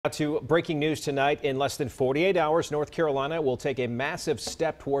To breaking news tonight. In less than 48 hours, North Carolina will take a massive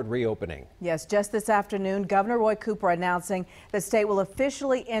step toward reopening. Yes, just this afternoon, Governor Roy Cooper announcing the state will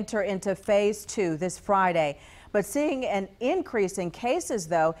officially enter into phase 2 this Friday. But seeing an increase in cases,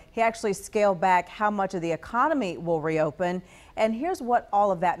 though, he actually scaled back how much of the economy will reopen. And here's what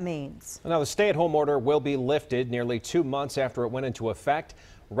all of that means. Now, the stay-at-home order will be lifted nearly 2 months after it went into effect.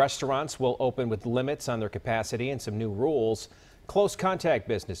 Restaurants will open with limits on their capacity and some new rules. Close contact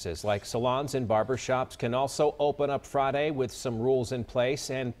businesses like salons and barber shops can also open up Friday with some rules in place,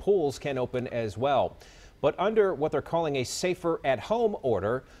 and pools can open as well. But under what they're calling a safer at home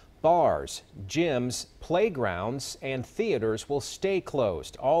order, bars, gyms, playgrounds, and theaters will stay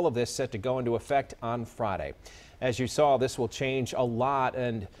closed. All of this set to go into effect on Friday. As you saw, this will change a lot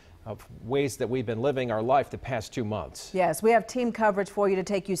of ways that we've been living our life the past 2 months. Yes, we have team coverage for you to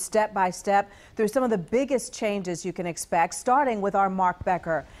take you step by step through some of the biggest changes you can expect, starting with our Mark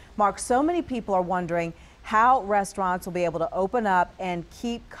Becker. Mark, so many people are wondering how restaurants will be able to open up and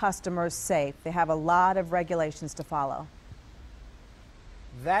keep customers safe. They have a lot of regulations to follow.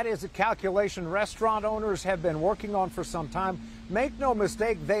 That is a calculation restaurant owners have been working on for some time. Make no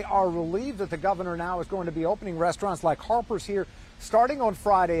mistake, they are relieved that the governor now is going to be opening restaurants like Harper's here starting on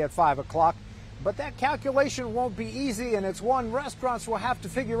Friday at 5 o'clock. But that calculation won't be easy, and it's one restaurants will have to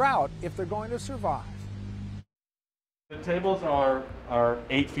figure out if they're going to survive. The tables are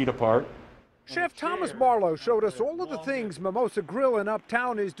 8 feet apart. Chef Thomas Marlowe showed us all of the things Mimosa Grill in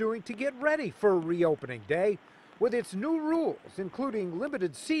Uptown is doing to get ready for reopening day with its new rules, including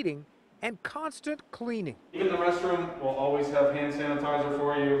limited seating and constant cleaning. Even the restroom will always have hand sanitizer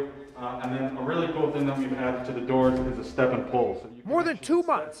for you. And then a really cool thing that we've added to the doors is a step and pull. So more than 2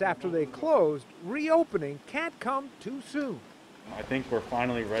 months after they closed, reopening can't come too soon. I think we're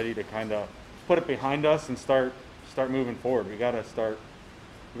finally ready to kind of put it behind us and start moving forward. We got to start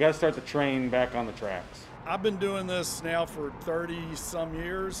the train back on the tracks. I've been doing this now for 30 some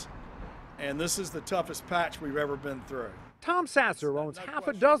years, and this is the toughest patch we've ever been through. Tom Sasser owns half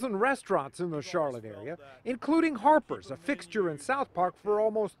a dozen restaurants in the Charlotte area, including Harper's, a fixture in South Park for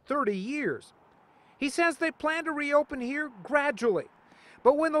almost 30 years. He says they plan to reopen here gradually.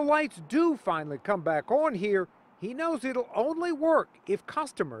 But when the lights do finally come back on here, he knows it'll only work if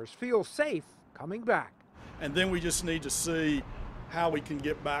customers feel safe coming back. And then we just need to see how we can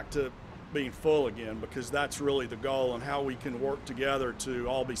get back to being full again, because that's really the goal, and how we can work together to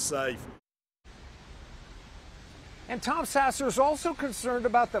all be safe. And Tom Sasser is also concerned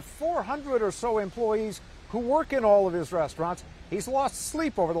about the 400 or so employees who work in all of his restaurants. He's lost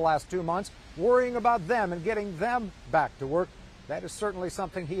sleep over the last 2 months, worrying about them and getting them back to work. That is certainly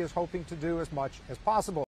something he is hoping to do as much as possible.